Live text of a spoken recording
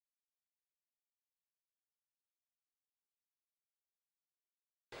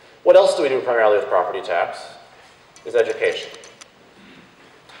What else do we do primarily with property tax? Is education.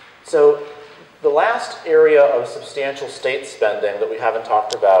 So the last area of substantial state spending that we haven't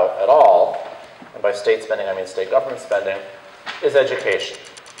talked about at all, and by state spending I mean state government spending, is education.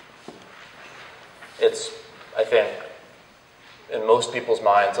 It's, I think, in most people's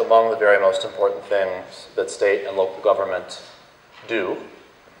minds, among the very most important things that state and local government do.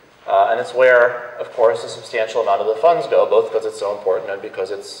 And it's where, of course, a substantial amount of the funds go, both because it's so important and because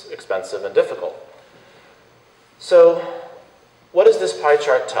it's expensive and difficult. So what does this pie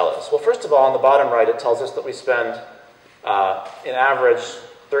chart tell us? Well, first of all, on the bottom right, it tells us that we spend, in average,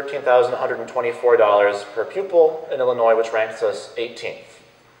 $13,124 per pupil in Illinois, which ranks us 18th.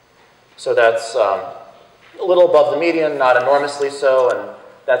 So that's a little above the median, not enormously so, and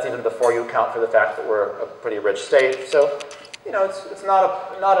that's even before you account for the fact that we're a pretty rich state. So, you know, it's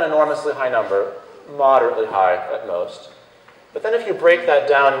not an enormously high number, moderately high at most. But then if you break that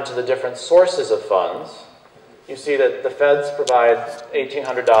down into the different sources of funds, you see that the feds provide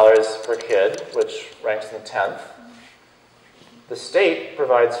 $1,800 per kid, which ranks them 10th. The state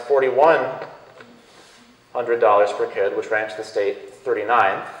provides $4,100 per kid, which ranks the state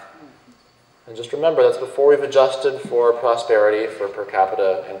 39th. And just remember, that's before we've adjusted for prosperity, for per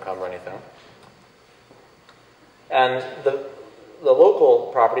capita income or anything. And the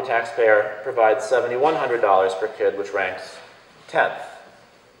local property taxpayer provides $7,100 per kid, which ranks 10th.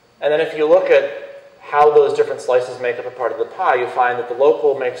 And then if you look at how those different slices make up a part of the pie, you find that the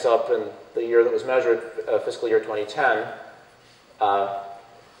local makes up, in the year that was measured, fiscal year 2010,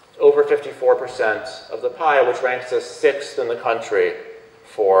 over 54% of the pie, which ranks us 6th in the country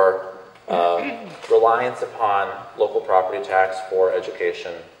for reliance upon local property tax for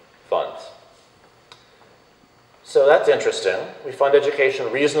education funds. So that's interesting. We fund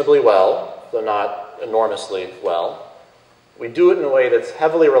education reasonably well, though not enormously well. We do it in a way that's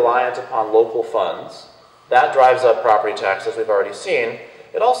heavily reliant upon local funds. That drives up property tax, as we've already seen.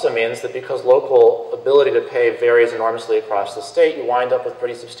 It also means that because local ability to pay varies enormously across the state, you wind up with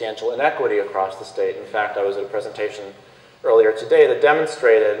pretty substantial inequity across the state. In fact, I was at a presentation earlier today that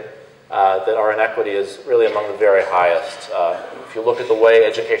demonstrated that our inequity is really among the very highest if you look at the way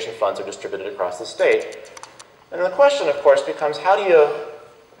education funds are distributed across the state. And the question, of course, becomes how do you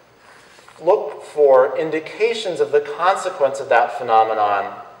look for indications of the consequence of that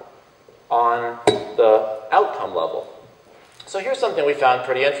phenomenon on the outcome level? So here's something we found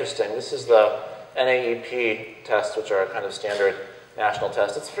pretty interesting. This is the NAEP test, which are a kind of standard national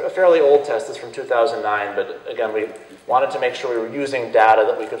test. It's a fairly old test. It's from 2009, but again, we wanted to make sure we were using data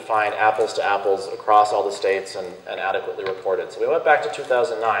that we could find apples to apples across all the states and adequately reported. So we went back to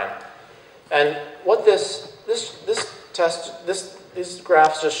 2009. And what these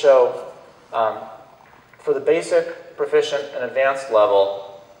graphs just show for the basic, proficient, and advanced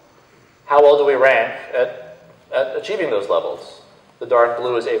level, how well do we rank at achieving those levels? The dark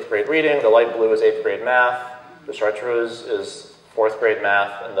blue is 8th grade reading, the light blue is 8th grade math, the chartreuse is 4th grade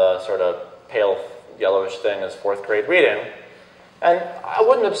math, and the sort of pale yellowish thing is 4th grade reading. And I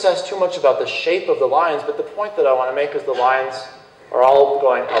wouldn't obsess too much about the shape of the lines, but the point that I want to make is the lines are all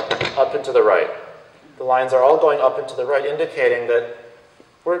going up and to the right. The lines are all going up and to the right, indicating that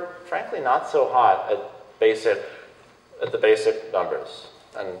we're frankly not so hot at the basic numbers.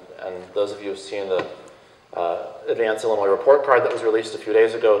 And those of you who've seen the Advanced Illinois report card that was released a few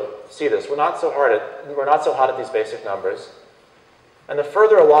days ago see this. We're not so hot at these basic numbers. And the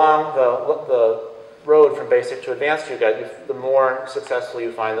further along the road from basic to advanced you get, the more successful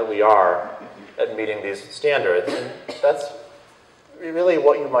you find that we are at meeting these standards. And that's really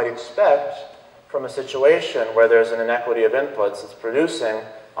what you might expect from a situation where there's an inequity of inputs. It's producing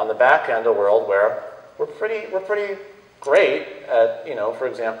on the back end a world where we're pretty great at, you know, for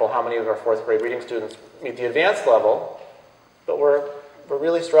example, how many of our 4th grade reading students meet the advanced level, but we're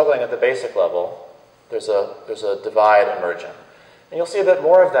really struggling at the basic level. There's a divide emerging. And you'll see a bit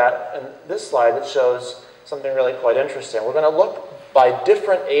more of that in this slide that shows something really quite interesting. We're going to look by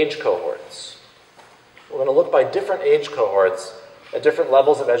different age cohorts. We're going to look by different age cohorts at different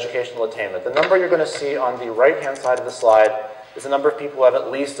levels of educational attainment. The number you're going to see on the right-hand side of the slide is the number of people who have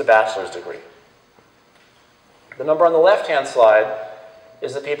at least a bachelor's degree. The number on the left-hand slide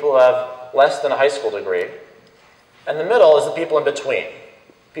is the people who have less than a high school degree. And the middle is the people in between.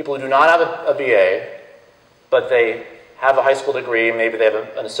 People who do not have a BA, but they have a high school degree, maybe they have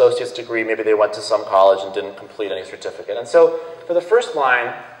an associate's degree, maybe they went to some college and didn't complete any certificate. And so for the first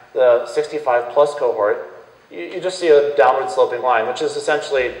line, the 65-plus cohort, you just see a downward sloping line, which is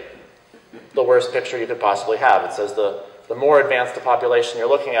essentially the worst picture you could possibly have. It says the more advanced the population you're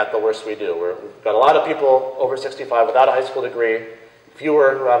looking at, the worse we do. We've got a lot of people over 65 without a high school degree,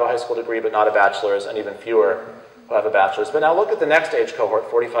 fewer who have a high school degree but not a bachelor's, and even fewer who have a bachelor's. But now look at the next age cohort,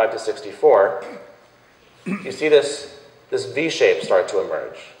 45 to 64. You see this V shape start to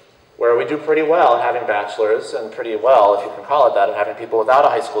emerge, where we do pretty well at having bachelor's, and pretty well, if you can call it that, at having people without a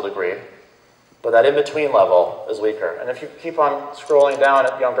high school degree. But that in-between level is weaker. And if you keep on scrolling down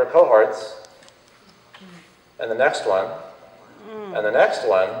at younger cohorts, and the next one, and the next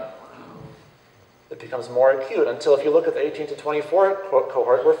one, it becomes more acute until if you look at the 18 to 24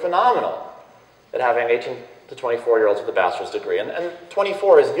 cohort, we're phenomenal at having 18 to 24-year-olds with a bachelor's degree. And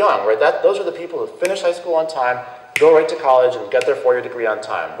 24 is young, right? Those are the people who finish high school on time, go right to college, and get their four-year degree on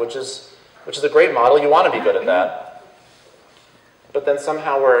time, which is a great model. You want to be good at that. But then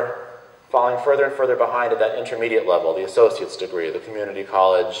somehow we're falling further and further behind at that intermediate level, the associate's degree, the community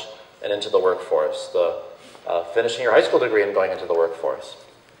college, and into the workforce, the finishing your high school degree and going into the workforce.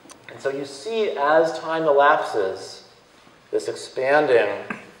 And so you see, as time elapses, this expanding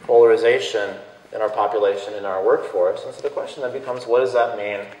polarization in our population, in our workforce. And so the question then becomes, what does that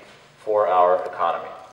mean for our economy?